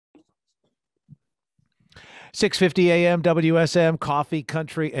6:50 AM WSM, Coffee,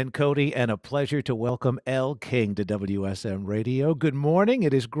 Country, and Cody, and a pleasure to welcome Elle King to WSM Radio. Good morning.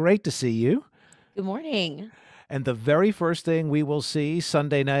 It is great to see you. Good morning. And the very first thing we will see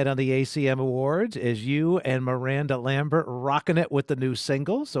Sunday night on the ACM Awards is you and Miranda Lambert rocking it with the new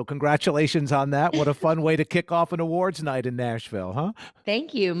single. So congratulations on that. What a fun way to kick off an awards night in Nashville, huh?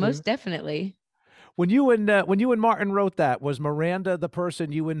 Thank you. Most definitely. When you and Martin wrote that, was Miranda the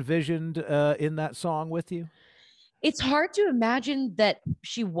person you envisioned in that song with you? It's hard to imagine that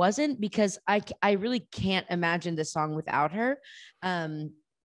she wasn't, because I really can't imagine the song without her.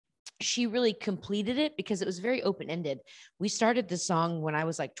 She really completed it because it was very open-ended. We started the song when I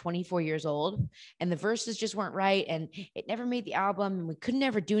was like 24 years old, and the verses just weren't right, and it never made the album, and we could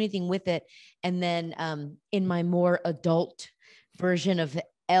never do anything with it. And then in my more adult version of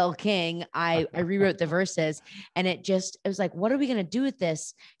Elle King, I rewrote the verses, and it was like, what are we going to do with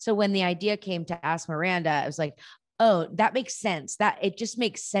this? So when the idea came to ask Miranda, I was like, oh, that makes sense. That it just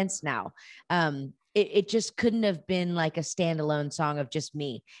makes sense now. It just couldn't have been like a standalone song of just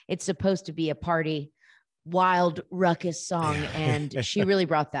me. It's supposed to be a party, wild, ruckus song, and she really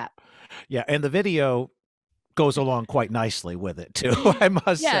brought that. Yeah, and the video goes along quite nicely with it too, I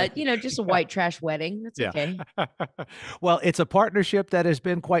must say. Yeah, just a white trash wedding. That's okay. Well, it's a partnership that has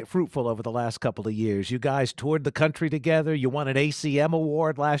been quite fruitful over the last couple of years. You guys toured the country together. You won an ACM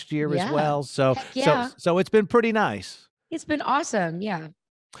award last year as well. So it's been pretty nice. It's been awesome. Yeah.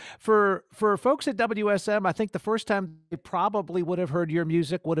 For folks at WSM, I think the first time they probably would have heard your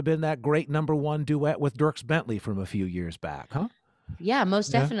music would have been that great '1 duet with Dierks Bentley from a few years back, huh? Yeah,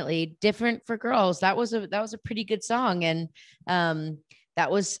 most definitely. Different for Girls. That was a pretty good song. And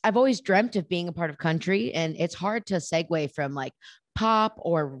I've always dreamt of being a part of country, and it's hard to segue from like pop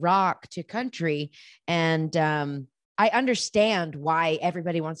or rock to country. And I understand why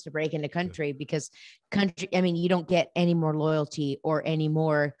everybody wants to break into country, because country, I mean, you don't get any more loyalty or any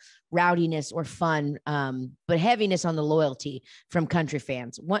more rowdiness or fun, but heaviness on the loyalty from country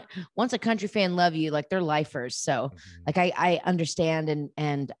fans. Once a country fan love you, like, they're lifers. So like, I understand,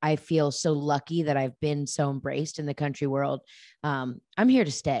 and I feel so lucky that I've been so embraced in the country world. I'm here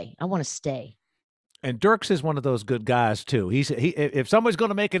to stay. I want to stay. And Dierks is one of those good guys too. If someone's going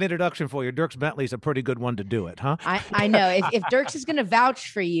to make an introduction for you, Dierks Bentley's a pretty good one to do it, huh? I know. If Dierks is going to vouch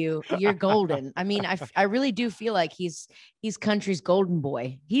for you, you're golden. I mean, I really do feel like he's country's golden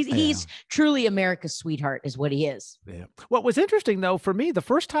boy. He's truly America's sweetheart, is what he is. Yeah. What was interesting though for me, the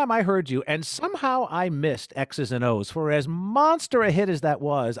first time I heard you, and somehow I missed X's and O's. For as monster a hit as that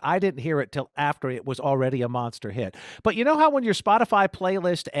was, I didn't hear it till after it was already a monster hit. But you know how when your Spotify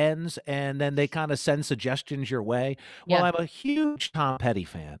playlist ends and then they kind of send suggestions your way? Well, I'm a huge Tom Petty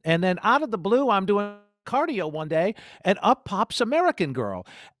fan. And then out of the blue, I'm doing cardio one day and up pops American Girl.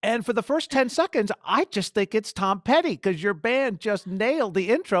 And for the first 10 seconds, I just think it's Tom Petty, because your band just nailed the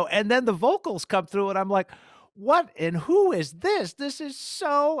intro. And then the vocals come through and I'm like, what and who is this? This is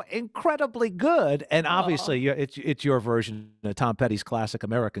so incredibly good. And obviously it's your version of Tom Petty's classic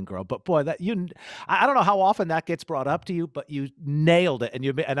American Girl. But boy, I don't know how often that gets brought up to you, but you nailed it,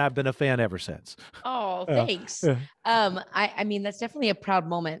 and I've been a fan ever since. Oh, thanks. I mean, that's definitely a proud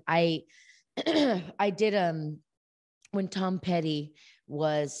moment. I did when Tom Petty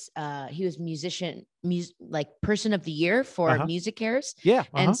was he was like person of the year for Music Cares. Yeah.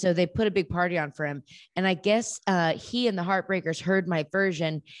 And so they put a big party on for him. And I guess he and the Heartbreakers heard my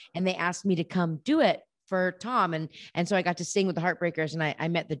version, and they asked me to come do it for Tom. And so I got to sing with the Heartbreakers, and I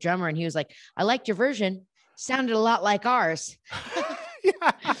met the drummer, and he was like, I liked your version. Sounded a lot like ours.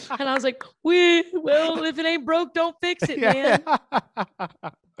 And I was like, well, if it ain't broke, don't fix it, man.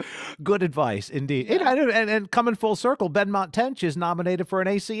 Good advice, indeed. And coming full circle, Benmont Tench is nominated for an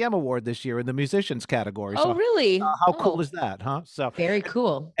ACM award this year in the musicians category. Oh, really? How cool is that, huh? So very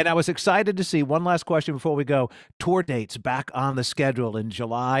cool. And I was excited to see, one last question before we go, tour dates back on the schedule in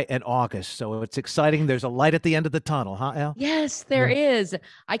July and August. So it's exciting. There's a light at the end of the tunnel, huh, Elle? Yes, there is.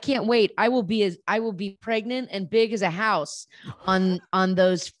 I can't wait. I will be pregnant and big as a house on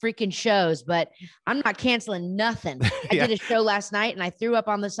those freaking shows, but I'm not canceling nothing. I did a show last night, and I threw up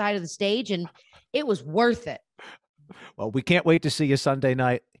on the side of the stage, and it was worth it. Well, we can't wait to see you Sunday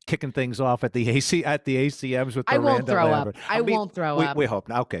night kicking things off at the ACMs with Miranda Lambert. I won't throw up. We hope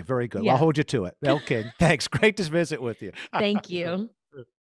not. Okay, very good. Yeah. Well, I'll hold you to it. Okay, thanks. Great to visit with you. Thank you.